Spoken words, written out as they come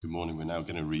Good morning. We're now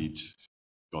going to read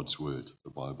God's Word,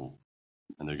 the Bible.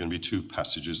 And there are going to be two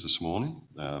passages this morning.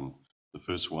 The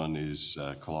first one is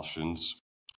Colossians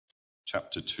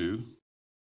chapter 2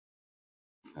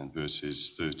 and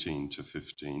verses 13 to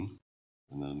 15.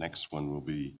 And the next one will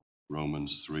be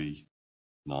Romans 3,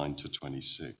 9 to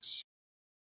 26.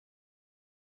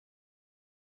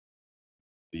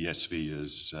 The ESV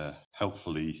has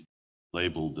helpfully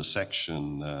labeled the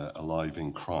section Alive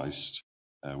in Christ.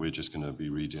 We're just going to be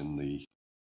reading the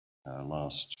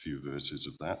last few verses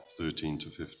of that, 13 to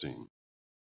 15.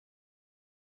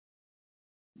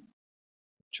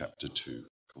 Chapter 2,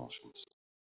 Colossians.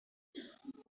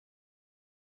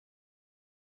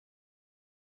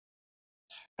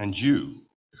 And you,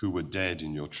 who were dead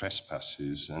in your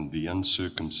trespasses and the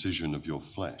uncircumcision of your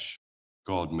flesh,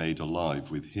 God made alive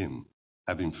with him,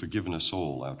 having forgiven us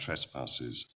all our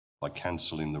trespasses by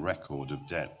cancelling the record of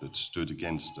debt that stood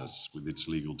against us with its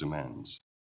legal demands.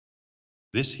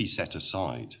 This he set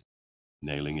aside,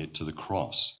 nailing it to the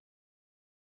cross.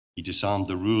 He disarmed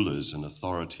the rulers and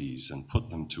authorities and put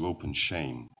them to open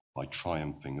shame by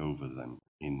triumphing over them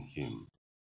in him.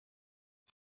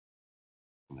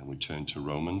 And then we turn to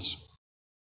Romans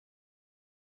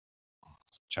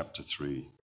chapter 3,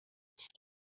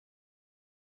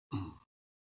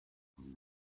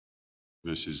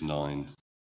 verses 9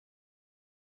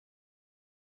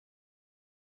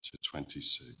 to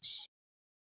 26.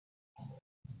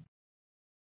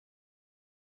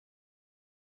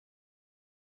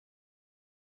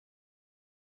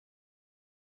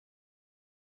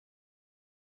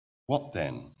 What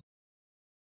then?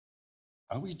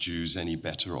 Are we Jews any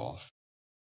better off?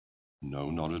 No,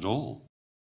 not at all.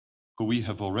 For we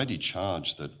have already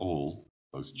charged that all,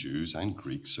 both Jews and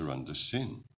Greeks, are under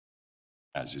sin.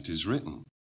 As it is written,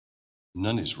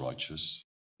 none is righteous,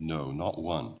 no, not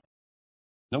one.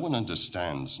 No one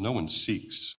understands, no one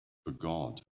seeks for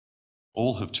God.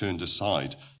 All have turned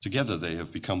aside, together they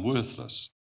have become worthless.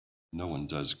 No one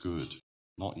does good,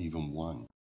 not even one.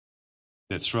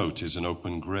 Their throat is an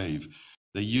open grave.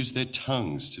 They use their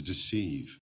tongues to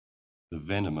deceive. The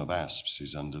venom of asps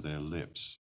is under their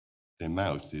lips. Their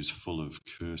mouth is full of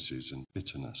curses and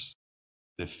bitterness.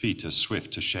 Their feet are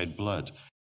swift to shed blood.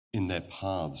 In their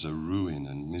paths are ruin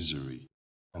and misery,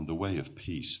 and the way of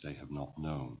peace they have not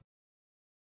known.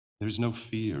 There is no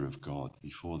fear of God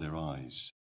before their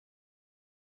eyes.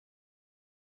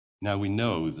 Now we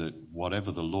know that whatever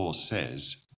the law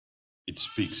says, it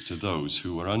speaks to those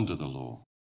who are under the law,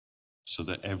 so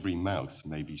that every mouth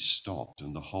may be stopped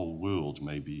and the whole world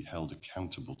may be held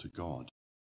accountable to God.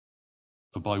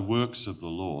 For by works of the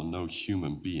law, no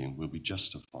human being will be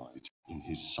justified in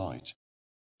his sight,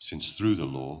 since through the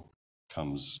law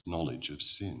comes knowledge of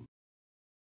sin.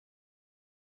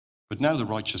 But now the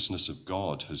righteousness of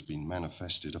God has been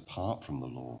manifested apart from the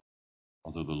law,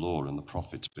 although the law and the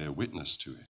prophets bear witness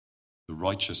to it. The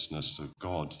righteousness of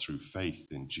God through faith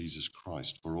in Jesus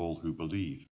Christ for all who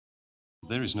believe.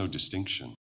 There is no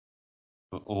distinction,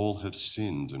 but all have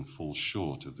sinned and fall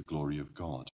short of the glory of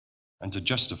God, and are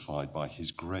justified by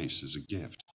his grace as a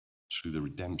gift through the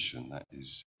redemption that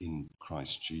is in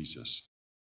Christ Jesus,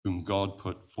 whom God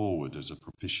put forward as a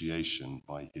propitiation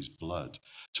by his blood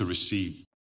to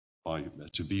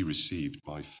be received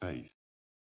by faith.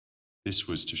 This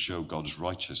was to show God's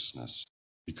righteousness,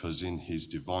 because in his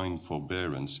divine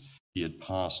forbearance he had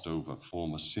passed over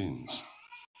former sins.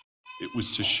 It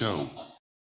was to show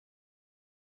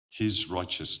his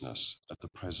righteousness at the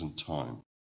present time,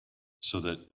 so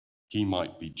that he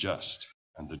might be just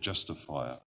and the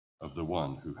justifier of the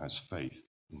one who has faith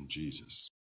in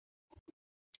Jesus.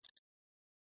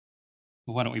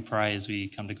 Well, why don't we pray as we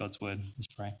come to God's word? Let's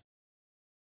pray.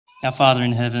 Our Father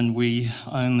in heaven, we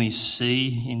only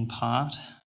see in part,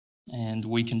 and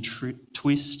we can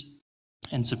twist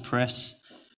and suppress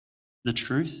the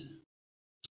truth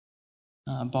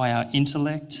by our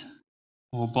intellect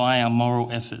or by our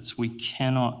moral efforts. We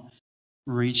cannot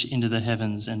reach into the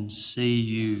heavens and see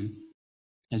you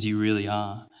as you really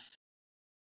are.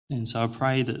 And so I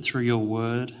pray that through your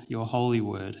word, your holy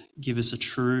word, give us a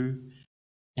true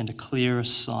and a clearer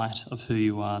sight of who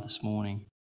you are this morning,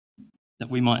 that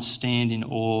we might stand in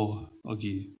awe of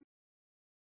you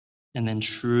and then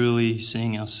truly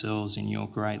seeing ourselves in your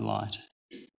great light.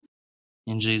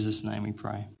 In Jesus' name we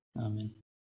pray. Amen.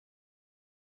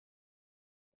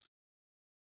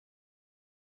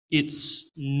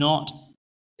 It's not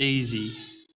easy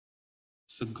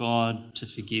for God to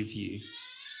forgive you.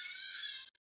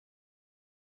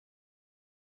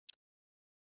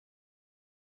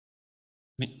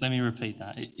 Let me repeat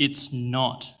that. It's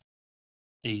not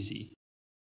easy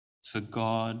for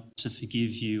God to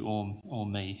forgive you or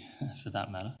me, for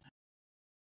that matter?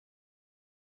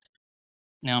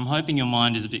 Now, I'm hoping your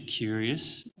mind is a bit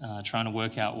curious, trying to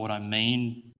work out what I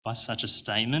mean by such a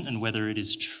statement and whether it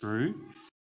is true,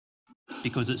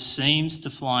 because it seems to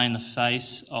fly in the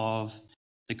face of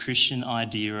the Christian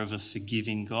idea of a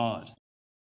forgiving God.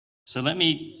 So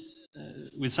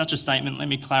with such a statement, let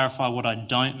me clarify what I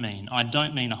don't mean. I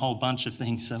don't mean a whole bunch of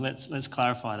things, so let's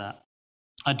clarify that.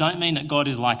 I don't mean that God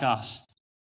is like us,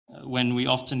 when we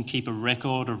often keep a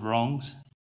record of wrongs,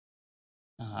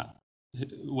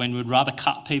 when we'd rather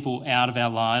cut people out of our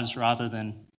lives rather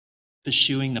than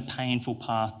pursuing the painful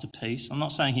path to peace. I'm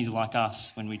not saying he's like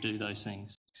us when we do those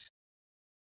things.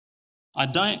 I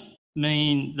don't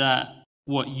mean that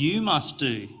what you must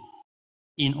do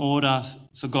in order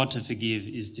for God to forgive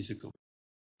is difficult.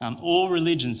 All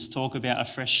religions talk about a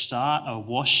fresh start, a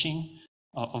washing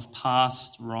of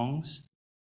past wrongs.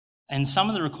 And some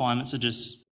of the requirements are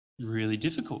just really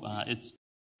difficult.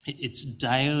 It's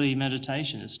daily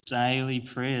meditation, it's daily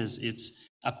prayers, it's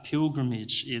a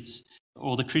pilgrimage,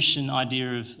 or the Christian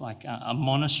idea of like a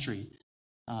monastery,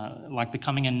 like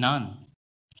becoming a nun,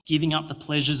 giving up the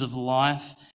pleasures of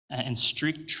life and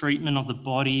strict treatment of the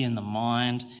body and the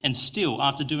mind, and still,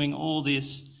 after doing all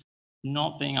this,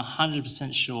 not being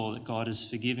 100% sure that God has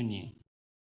forgiven you.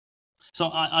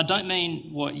 So I don't mean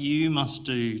what you must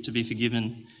do to be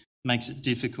forgiven makes it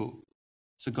difficult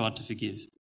for God to forgive.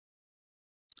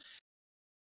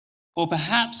 Or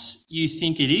perhaps you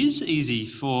think it is easy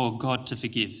for God to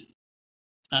forgive.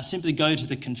 Simply go to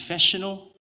the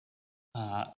confessional,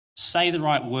 say the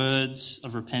right words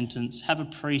of repentance, have a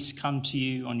priest come to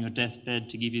you on your deathbed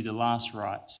to give you the last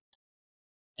rites.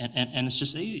 And it's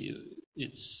just easy.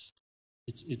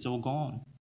 It's all gone.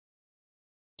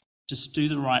 Just do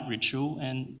the right ritual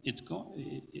and it's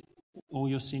gone. All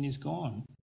your sin is gone.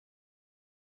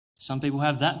 Some people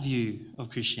have that view of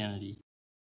Christianity.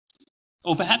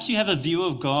 Or perhaps you have a view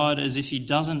of God as if he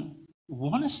doesn't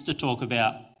want us to talk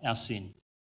about our sin.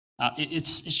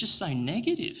 It's just so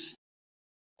negative.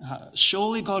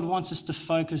 Surely God wants us to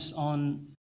focus on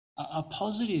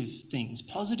positive things,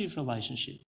 positive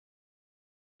relationship.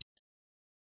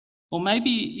 Or maybe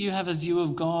you have a view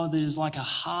of God that is like a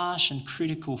harsh and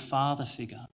critical father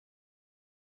figure,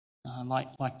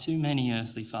 like too many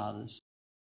earthly fathers,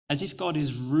 as if God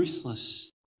is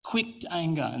ruthless, quick to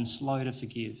anger and slow to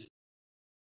forgive.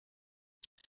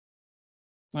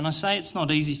 When I say it's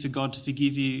not easy for God to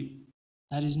forgive you,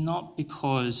 that is not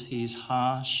because he is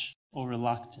harsh or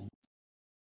reluctant.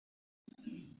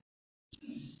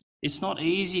 It's not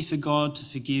easy for God to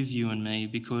forgive you and me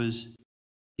because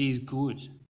he's good.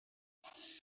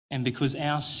 And because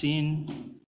our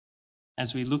sin,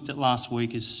 as we looked at last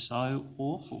week, is so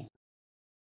awful.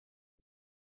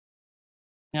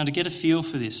 Now, to get a feel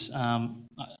for this, the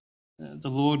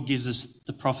Lord gives us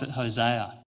the prophet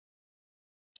Hosea.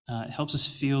 It helps us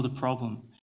feel the problem.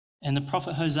 And the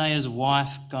prophet Hosea's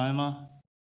wife, Gomer,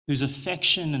 whose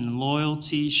affection and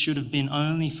loyalty should have been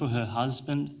only for her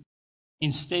husband,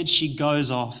 instead she goes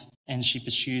off and she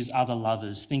pursues other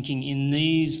lovers, thinking in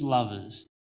these lovers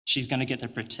she's going to get the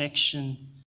protection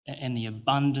and the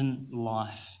abundant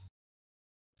life.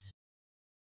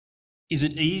 Is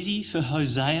it easy for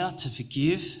Hosea to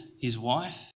forgive his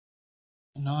wife?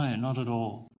 No, not at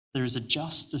all. There is a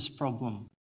justice problem.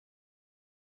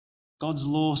 God's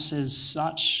law says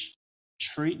such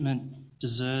treatment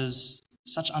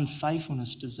such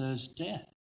unfaithfulness deserves death.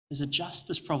 There's a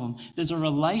justice problem. There's a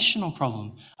relational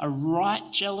problem. A right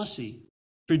jealousy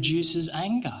produces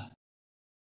anger.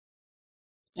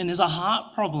 And there's a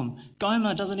heart problem.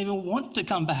 Gomer doesn't even want to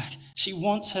come back. She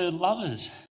wants her lovers.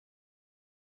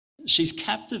 She's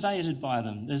captivated by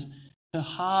them. Her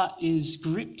heart is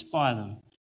gripped by them.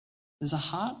 There's a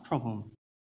heart problem.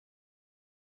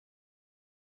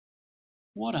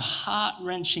 What a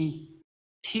heart-wrenching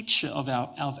picture of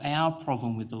our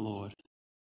problem with the Lord.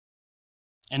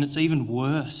 And it's even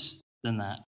worse than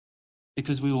that,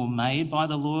 because we were made by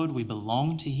the Lord, we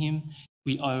belong to him,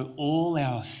 we owe all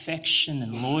our affection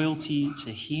and loyalty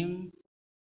to him.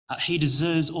 He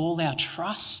deserves all our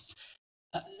trust.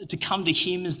 To come to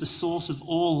him as the source of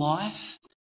all life.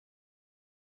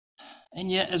 And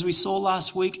yet, as we saw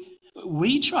last week,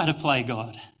 we try to play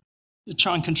God, to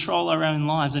try and control our own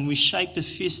lives, and we shake the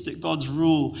fist at God's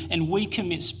rule, and we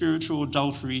commit spiritual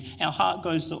adultery. Our heart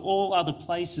goes to all other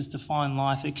places to find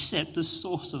life except the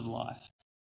source of life.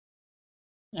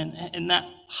 And that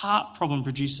heart problem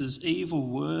produces evil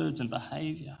words and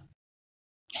behaviour.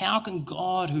 How can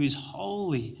God, who is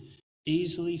holy,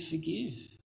 easily forgive?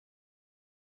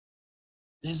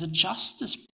 There's a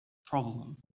justice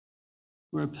problem.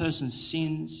 Where a person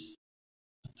sins,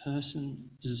 a person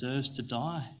deserves to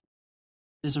die.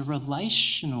 There's a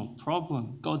relational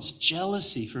problem. God's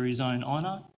jealousy for his own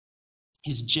honour,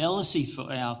 his jealousy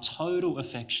for our total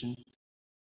affection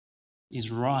is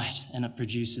right, and it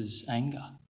produces anger,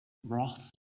 wrath.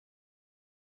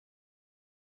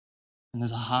 And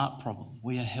there's a heart problem.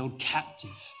 We are held captive.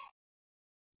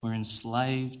 We're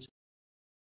enslaved,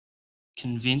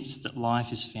 convinced that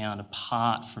life is found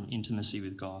apart from intimacy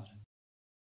with God.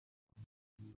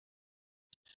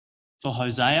 For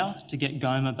Hosea to get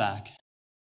Gomer back,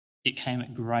 it came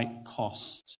at great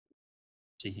cost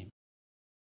to him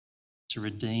to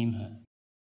redeem her.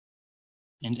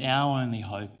 And our only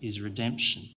hope is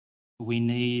redemption. We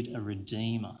need a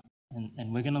redeemer.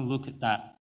 And we're going to look at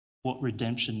that, what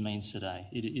redemption means today.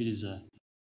 It is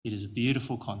a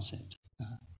beautiful concept.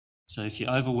 So if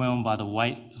you're overwhelmed by the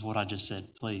weight of what I just said,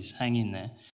 please hang in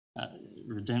there.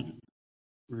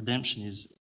 Redemption is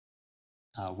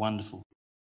wonderful.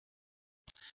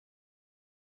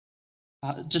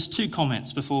 Just two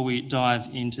comments before we dive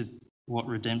into what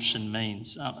redemption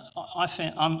means.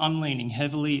 I'm leaning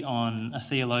heavily on a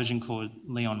theologian called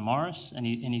Leon Morris, and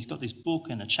he's got this book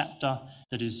and a chapter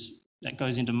that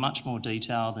goes into much more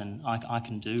detail than I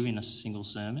can do in a single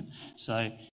sermon. So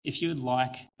if you would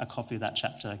like a copy of that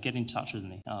chapter, get in touch with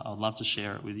me. I'd love to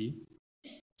share it with you.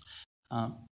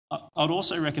 I'd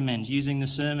also recommend using the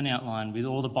sermon outline with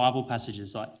all the Bible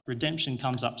passages. Like redemption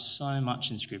comes up so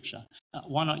much in Scripture.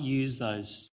 Why not use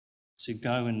those to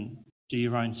go and do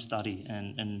your own study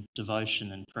and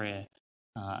devotion and prayer,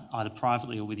 either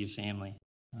privately or with your family.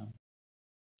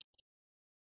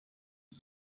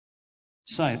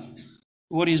 So,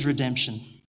 what is redemption?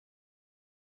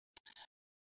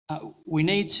 We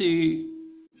need to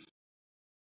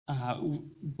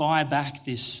buy back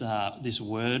this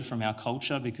word from our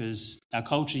culture, because our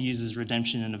culture uses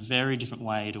redemption in a very different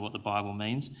way to what the Bible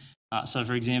means. So,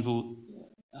 for example,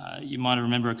 you might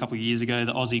remember a couple of years ago,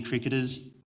 the Aussie cricketers,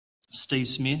 Steve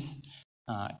Smith,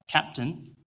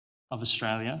 captain of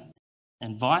Australia,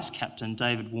 and vice-captain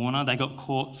David Warner, they got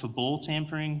caught for ball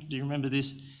tampering. Do you remember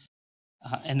this?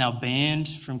 And they were banned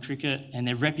from cricket, and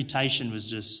their reputation was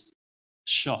just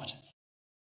shot.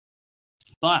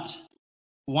 But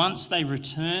once they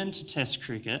returned to Test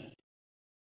cricket,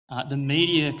 the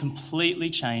media completely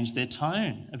changed their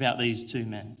tone about these two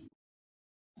men.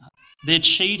 Their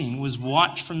cheating was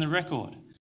wiped from the record.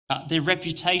 Their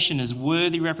reputation as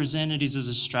worthy representatives of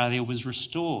Australia was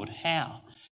restored. How?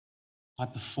 By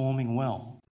performing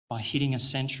well, by hitting a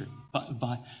century,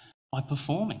 by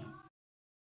performing.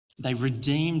 They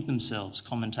redeemed themselves,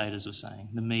 commentators were saying,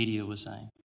 the media were saying.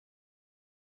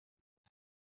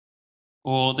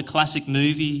 Or the classic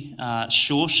movie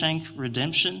Shawshank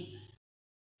Redemption.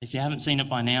 If you haven't seen it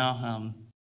by now,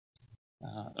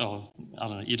 I don't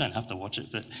know, you don't have to watch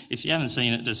it, but if you haven't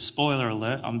seen it, just spoiler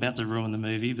alert, I'm about to ruin the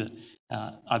movie, but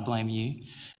I blame you.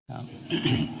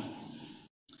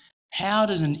 How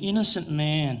does an innocent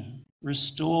man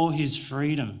restore his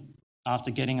freedom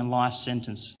after getting a life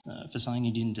sentence for something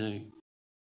he didn't do?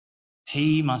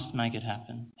 He must make it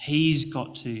happen. He's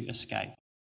got to escape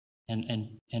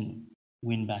and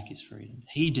win back his freedom.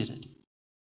 He did it.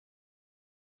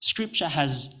 Scripture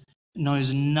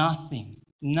knows nothing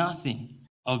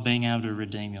of being able to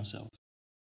redeem yourself.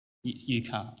 You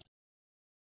can't.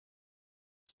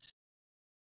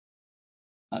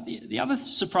 The other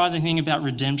surprising thing about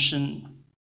redemption,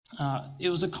 it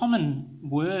was a common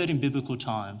word in biblical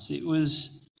times. It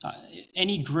was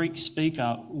any Greek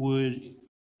speaker would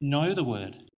know the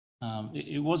word.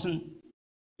 It wasn't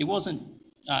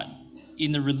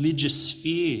in the religious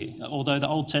sphere, although the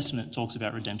Old Testament talks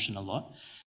about redemption a lot.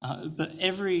 But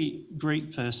every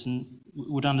Greek person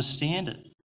would understand it.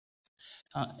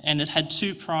 And it had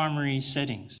two primary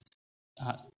settings,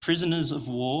 prisoners of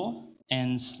war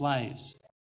and slaves.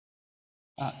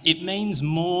 It means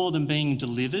more than being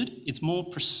delivered. It's more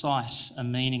precise a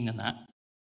meaning than that.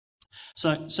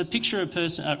 So picture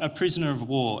a prisoner of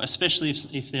war, especially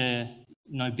if they're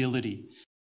nobility.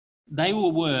 They were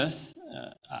worth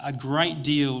a great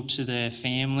deal to their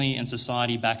family and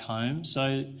society back home.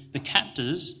 So the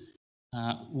captors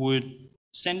would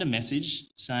send a message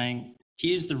saying,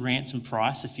 here's the ransom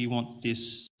price if you want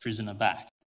this prisoner back.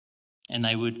 And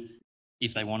they would,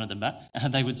 if they wanted them back,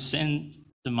 they would send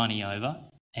the money over,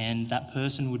 and that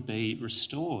person would be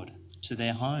restored to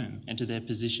their home and to their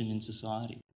position in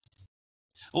society.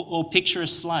 Or picture a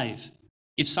slave.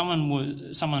 If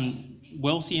someone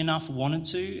wealthy enough wanted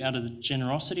to, out of the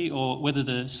generosity, or whether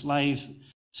the slave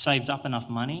saved up enough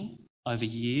money over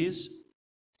years,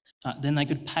 then they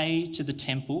could pay to the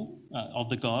temple of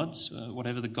the gods,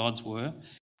 whatever the gods were,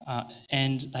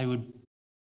 and they would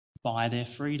buy their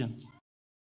freedom.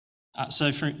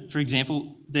 So, for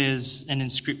example, there's an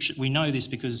inscription. We know this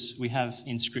because we have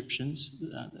inscriptions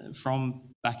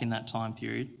from back in that time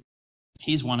period.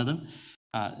 Here's one of them.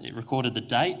 It recorded the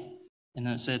date, and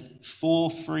then it said, "For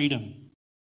freedom.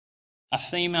 A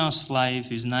female slave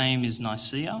whose name is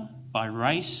Nicaea, by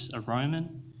race a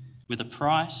Roman, with a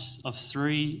price of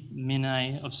 3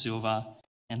 minae of silver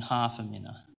and half a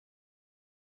mina."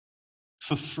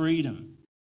 For freedom.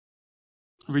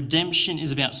 Redemption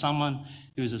is about someone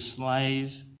who is a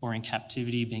slave or in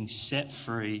captivity being set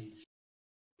free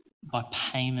by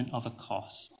payment of a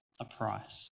cost, a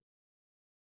price.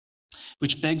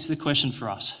 Which begs the question for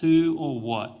us, who or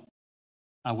what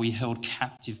are we held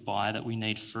captive by that we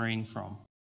need freeing from?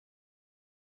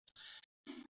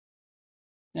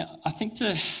 Now, I think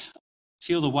to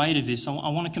feel the weight of this, I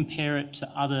want to compare it to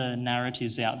other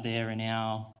narratives out there in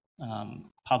our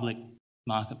public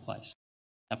marketplace,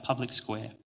 our public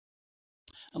square.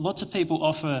 Lots of people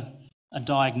offer a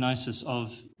diagnosis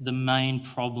of the main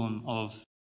problem of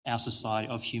our society,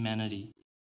 of humanity,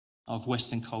 of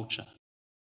Western culture.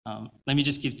 Let me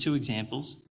just give 2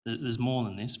 examples. There's more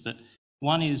than this, but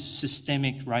one is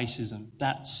systemic racism.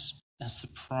 That's the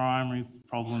primary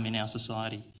problem in our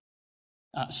society.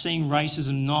 Seeing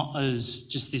racism not as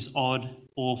just this odd,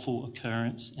 awful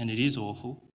occurrence, and it is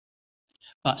awful,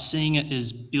 but seeing it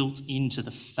as built into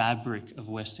the fabric of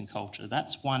Western culture.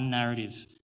 That's one narrative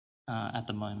at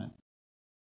the moment.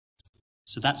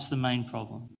 So that's the main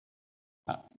problem.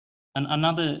 And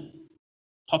another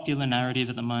popular narrative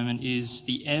at the moment is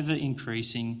the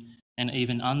ever-increasing and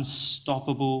even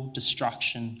unstoppable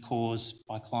destruction caused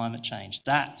by climate change.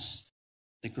 That's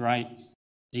the great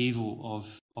evil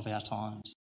of our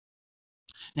times.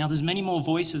 Now, there's many more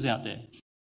voices out there.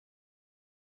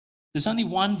 There's only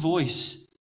one voice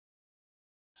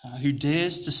who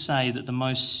dares to say that the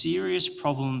most serious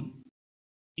problem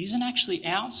isn't actually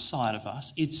outside of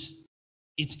us, it's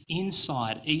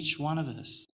inside each one of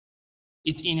us.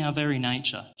 It's in our very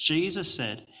nature. Jesus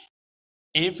said,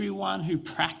 "Everyone who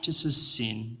practices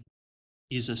sin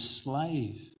is a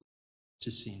slave to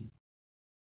sin."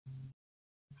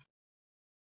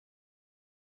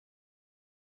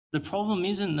 The problem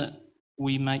isn't that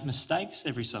we make mistakes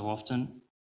every so often.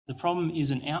 The problem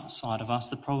isn't outside of us.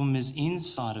 The problem is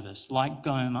inside of us. Like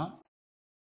Gomer,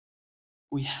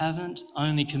 we haven't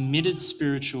only committed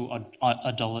spiritual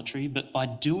idolatry, but by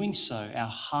doing so, our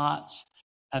hearts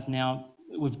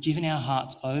we've given our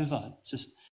hearts over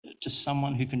to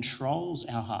someone who controls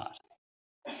our heart.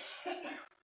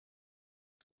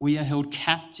 We are held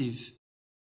captive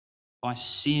by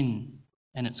sin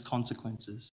and its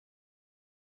consequences.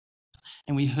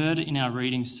 And we heard it in our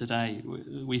readings today.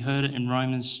 We heard it in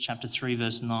Romans chapter 3,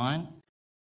 verse 9,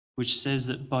 which says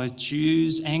that both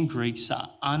Jews and Greeks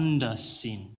are under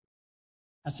sin.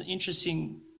 That's an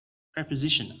interesting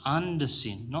preposition, under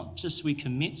sin. Not just we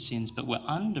commit sins, but we're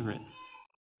under it,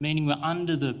 meaning we're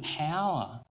under the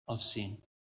power of sin.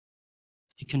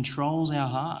 It controls our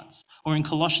hearts. Or in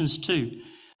Colossians 2,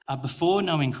 before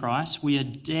knowing Christ, we are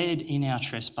dead in our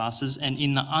trespasses and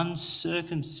in the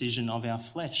uncircumcision of our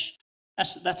flesh.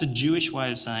 That's a Jewish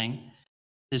way of saying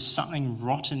there's something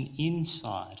rotten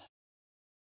inside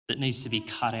that needs to be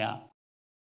cut out.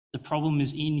 The problem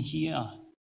is in here.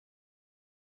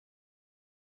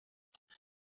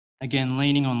 Again,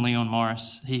 leaning on Leon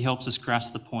Morris, he helps us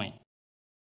grasp the point.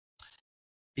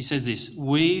 He says this: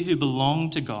 "We who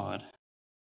belong to God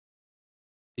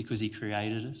because he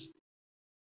created us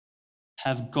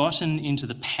have gotten into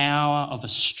the power of a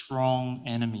strong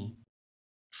enemy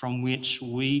from which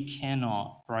we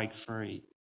cannot break free.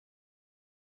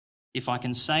 If I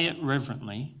can say it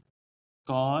reverently,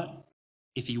 God,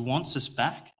 if he wants us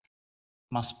back,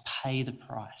 must pay the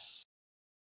price."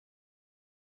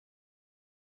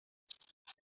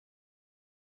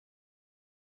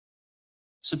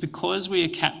 So because we are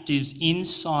captives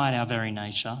inside our very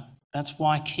nature, that's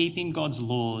why keeping God's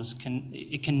laws can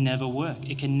never work.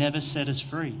 It can never set us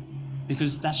free,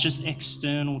 because that's just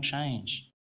external change.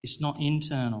 It's not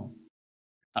internal.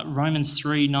 Romans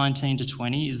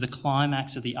 3:19-20 is the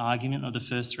climax of the argument of the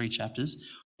first 3 chapters.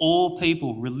 All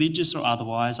people, religious or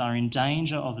otherwise, are in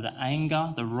danger of the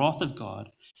anger, the wrath of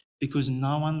God, because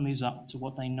no one lives up to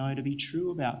what they know to be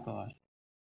true about God.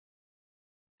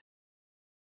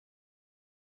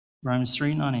 Romans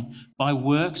 3:19, by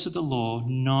works of the law,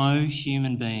 no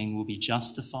human being will be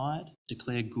justified,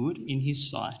 declared good in his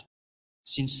sight,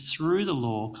 since through the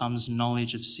law comes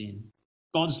knowledge of sin.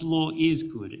 God's law is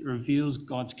good. It reveals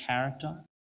God's character.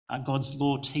 God's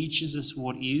law teaches us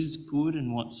what is good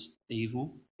and what's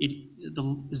evil.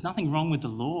 There's nothing wrong with the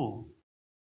law.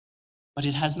 but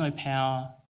it has no power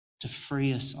to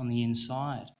free us on the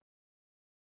inside.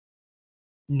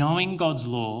 Knowing God's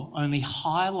law only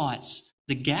highlights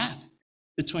the gap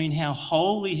between how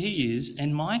holy He is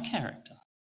and my character.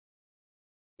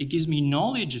 It gives me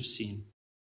knowledge of sin.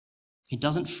 It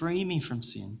doesn't free me from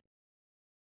sin.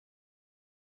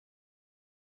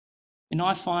 And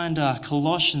I find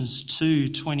Colossians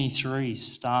 2:23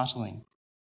 startling.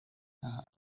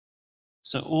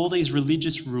 So all these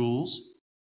religious rules,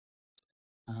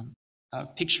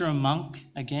 picture a monk,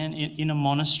 again, in a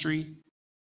monastery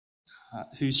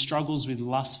who struggles with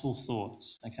lustful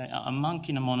thoughts. Okay, a monk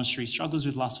in a monastery struggles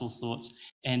with lustful thoughts,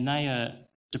 and they are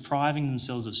depriving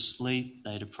themselves of sleep.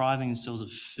 They're depriving themselves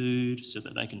of food so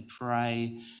that they can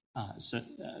pray, so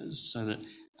that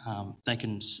they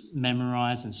can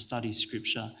memorize and study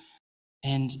Scripture.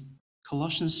 And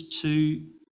Colossians 2,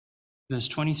 verse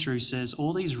 23 says,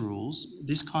 all these rules,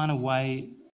 this kind of way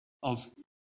of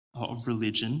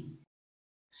religion,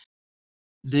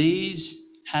 these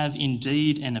have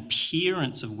indeed an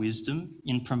appearance of wisdom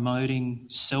in promoting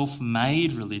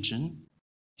self-made religion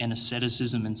and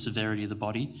asceticism and severity of the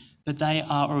body, but they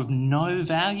are of no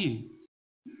value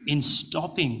in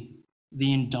stopping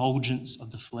the indulgence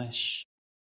of the flesh.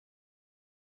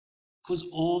 Because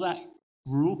all that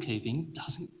rule keeping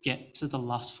doesn't get to the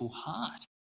lustful heart.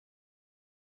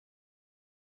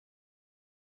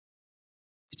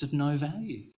 It's of no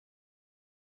value.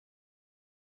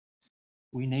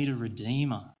 We need a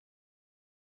redeemer.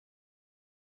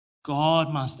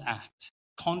 God must act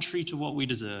contrary to what we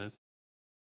deserve.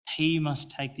 He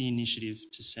must take the initiative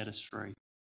to set us free.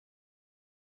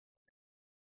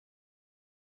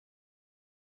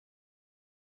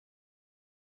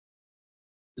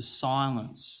 The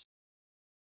silence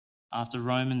after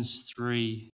Romans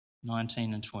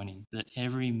 3:19 and 20, that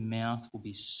every mouth will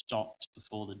be stopped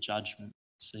before the judgment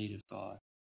seat of God.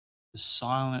 The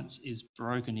silence is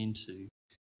broken into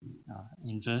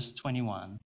in verse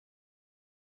 21,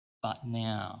 but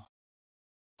now,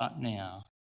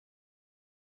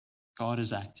 God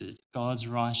has acted. God's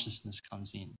righteousness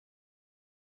comes in.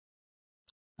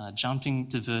 Jumping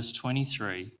to verse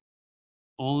 23,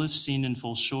 all have sinned and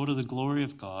fall short of the glory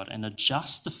of God and are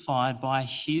justified by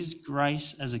His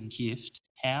grace as a gift.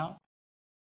 How?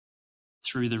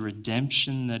 Through the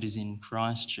redemption that is in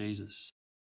Christ Jesus.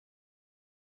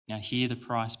 Now hear the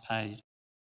price paid,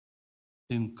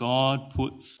 whom God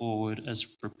put forward as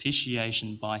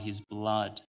propitiation by His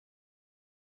blood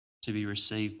to be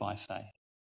received by faith.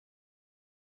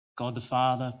 God the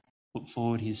Father put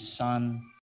forward His Son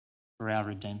for our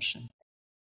redemption.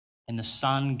 And the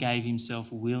Son gave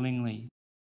Himself willingly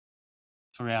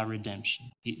for our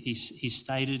redemption. He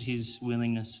stated His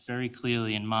willingness very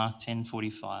clearly in Mark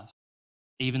 10:45.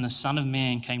 Even the Son of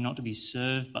Man came not to be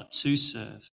served, but to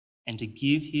serve, and to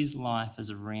give His life as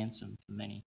a ransom for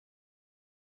many.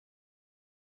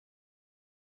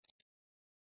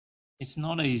 It's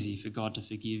not easy for God to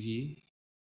forgive you.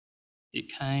 It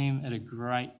came at a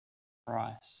great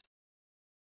price.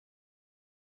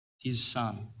 His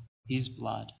Son, His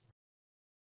blood.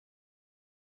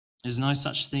 There's no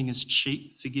such thing as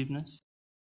cheap forgiveness.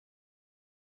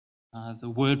 The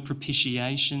word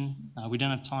propitiation, we don't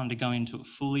have time to go into it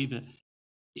fully, but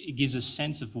it gives a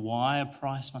sense of why a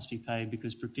price must be paid,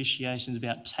 because propitiation is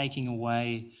about taking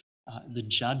away the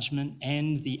judgment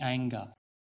and the anger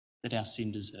that our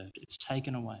sin deserved. It's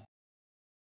taken away.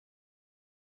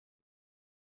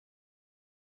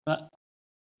 But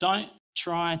don't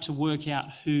try to work out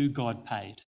who God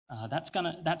paid.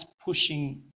 That's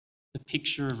pushing the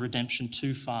picture of redemption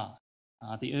too far.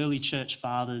 The early church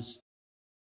fathers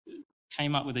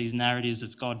came up with these narratives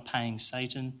of God paying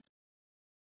Satan.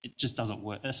 It just doesn't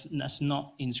work. That's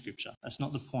not in Scripture. That's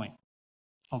not the point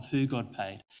of who God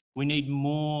paid. We need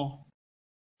more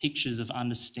pictures of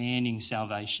understanding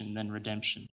salvation than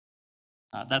redemption.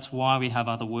 That's why we have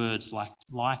other words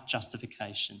like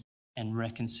justification and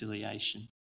reconciliation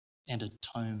and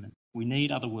atonement. We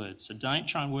need other words. So don't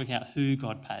try and work out who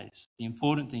God pays. The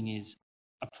important thing is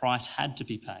a price had to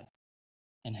be paid,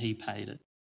 and He paid it.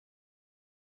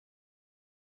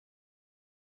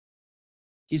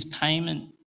 His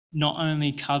payment not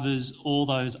only covers all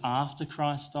those after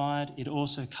Christ died, it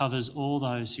also covers all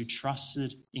those who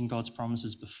trusted in God's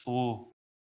promises before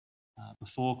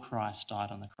Christ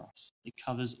died on the cross. It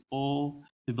covers all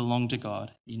who belong to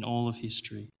God in all of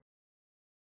history.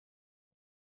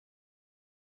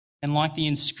 And like the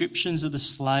inscriptions of the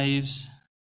slaves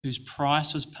whose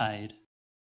price was paid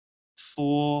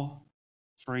for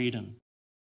freedom,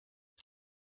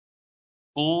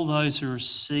 all those who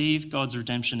receive God's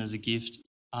redemption as a gift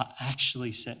are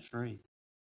actually set free.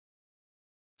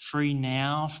 free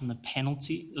now from the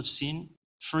penalty of sin,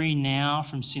 free now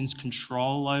from sin's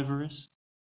control over us,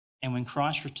 and when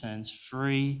Christ returns,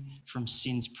 free from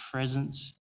sin's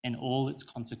presence and all its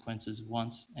consequences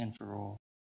once and for all.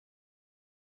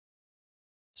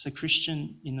 So,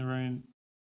 Christian in the room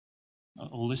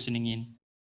or listening in,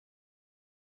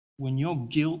 when your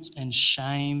guilt and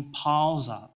shame piles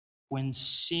up, when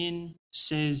sin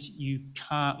says you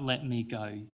can't let me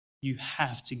go, you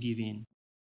have to give in,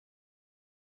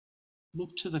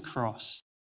 look to the cross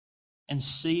and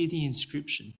see the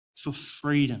inscription for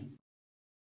freedom.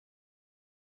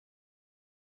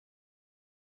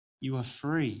 You are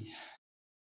free.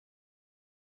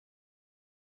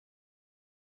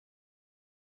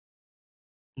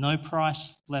 No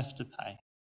price left to pay.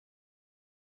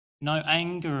 No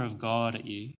anger of God at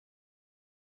you.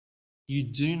 You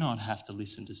do not have to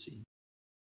listen to sin.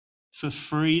 For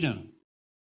freedom.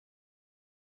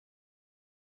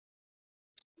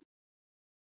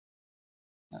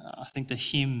 I think the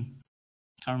hymn,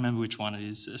 I can't remember which one it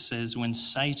is, it says, when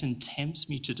Satan tempts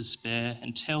me to despair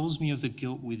and tells me of the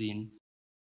guilt within,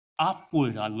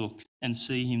 upward I look and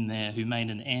see him there who made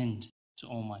an end to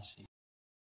all my sin.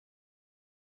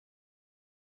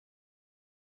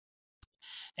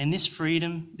 And this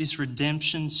freedom, this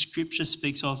redemption, Scripture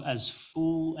speaks of as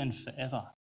full and forever.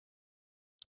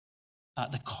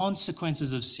 The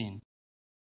consequences of sin,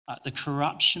 the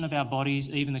corruption of our bodies,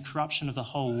 even the corruption of the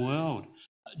whole world.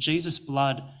 Jesus'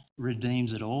 blood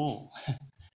redeems it all.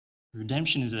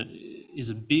 Redemption is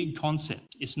a big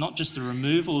concept. It's not just the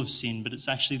removal of sin, but it's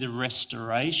actually the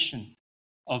restoration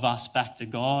of us back to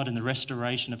God and the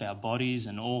restoration of our bodies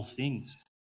and all things.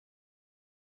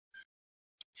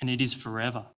 And it is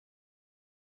forever.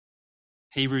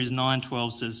 Hebrews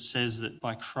 9:12 says that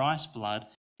by Christ's blood,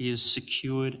 he has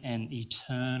secured an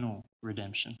eternal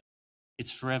redemption. It's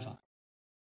forever.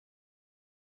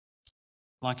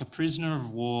 Like a prisoner of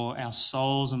war, our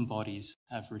souls and bodies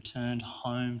have returned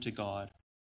home to God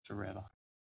forever.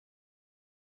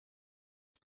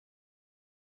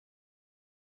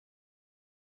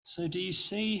 So do you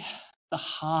see the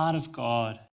heart of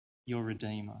God, your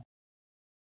Redeemer?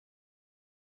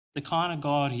 The kind of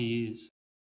God he is.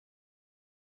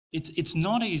 It's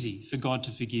not easy for God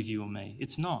to forgive you or me.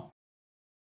 It's not.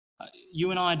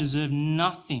 You and I deserve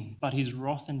nothing but his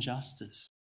wrath and justice.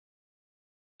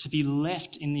 To be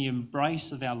left in the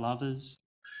embrace of our lovers,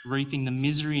 reaping the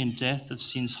misery and death of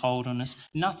sin's hold on us,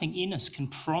 nothing in us can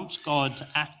prompt God to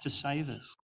act to save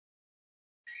us.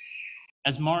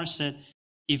 As Morris said,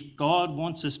 if God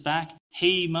wants us back,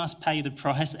 he must pay the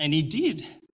price, and he did.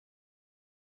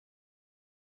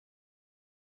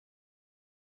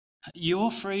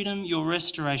 Your freedom, your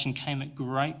restoration came at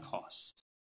great cost,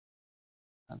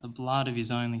 at the blood of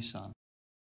his only Son.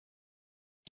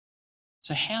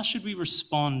 So how should we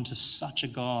respond to such a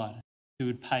God who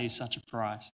would pay such a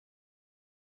price?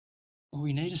 Well,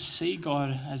 we need to see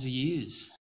God as he is.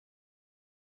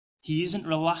 He isn't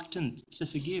reluctant to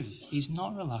forgive. He's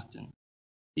not reluctant.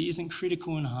 He isn't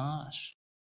critical and harsh.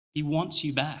 He wants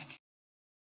you back.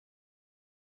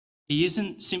 He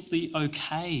isn't simply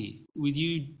okay with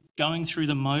you going through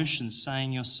the motions,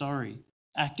 saying you're sorry,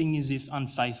 acting as if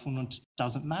unfaithfulness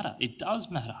doesn't matter. It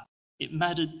does matter. It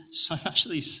mattered so much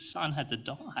that his Son had to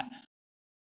die.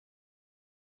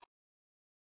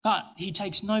 But he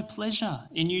takes no pleasure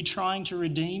in you trying to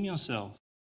redeem yourself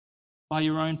by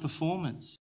your own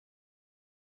performance.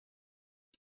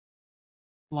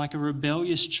 Like a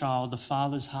rebellious child, the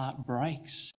Father's heart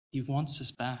breaks. He wants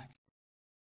us back.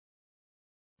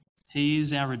 He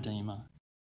is our Redeemer.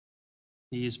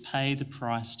 He has paid the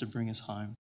price to bring us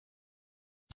home.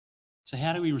 So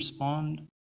how do we respond?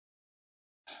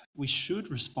 We should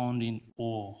respond in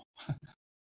awe.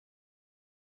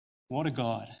 What a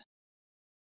God.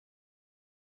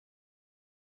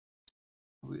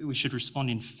 We should respond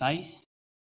in faith,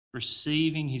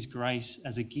 receiving his grace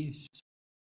as a gift,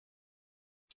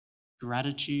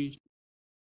 gratitude,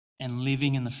 and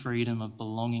living in the freedom of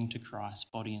belonging to Christ,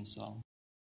 body and soul.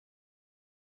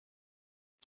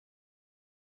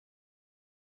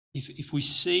 If we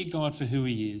see God for who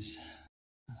he is,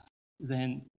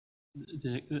 then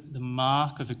the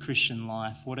mark of a Christian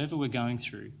life, whatever we're going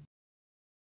through,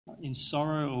 in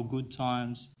sorrow or good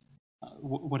times,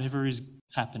 whatever is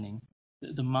happening,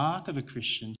 the mark of a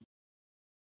Christian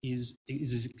is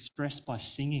expressed by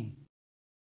singing.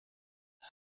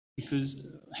 Because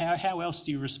how else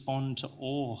do you respond to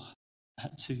awe,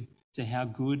 to how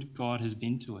good God has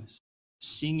been to us?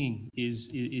 Singing is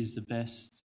the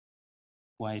best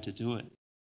way to do it.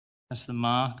 That's the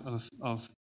mark of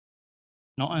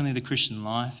not only the Christian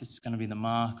life, it's going to be the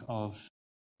mark of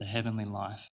the heavenly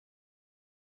life.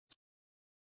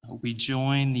 we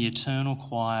join the eternal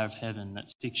choir of heaven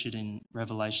that's pictured in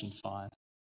Revelation 5.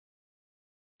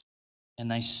 And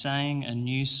they sang a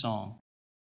new song.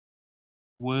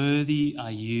 Worthy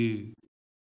are you,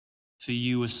 for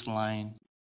you were slain,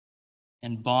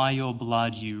 and by your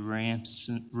blood you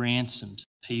ransomed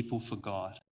people for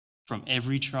God from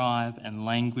every tribe and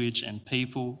language and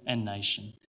people and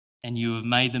nation. And you have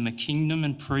made them a kingdom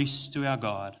and priests to our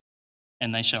God,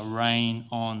 and they shall reign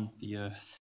on the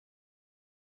earth.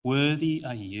 Worthy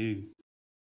are you,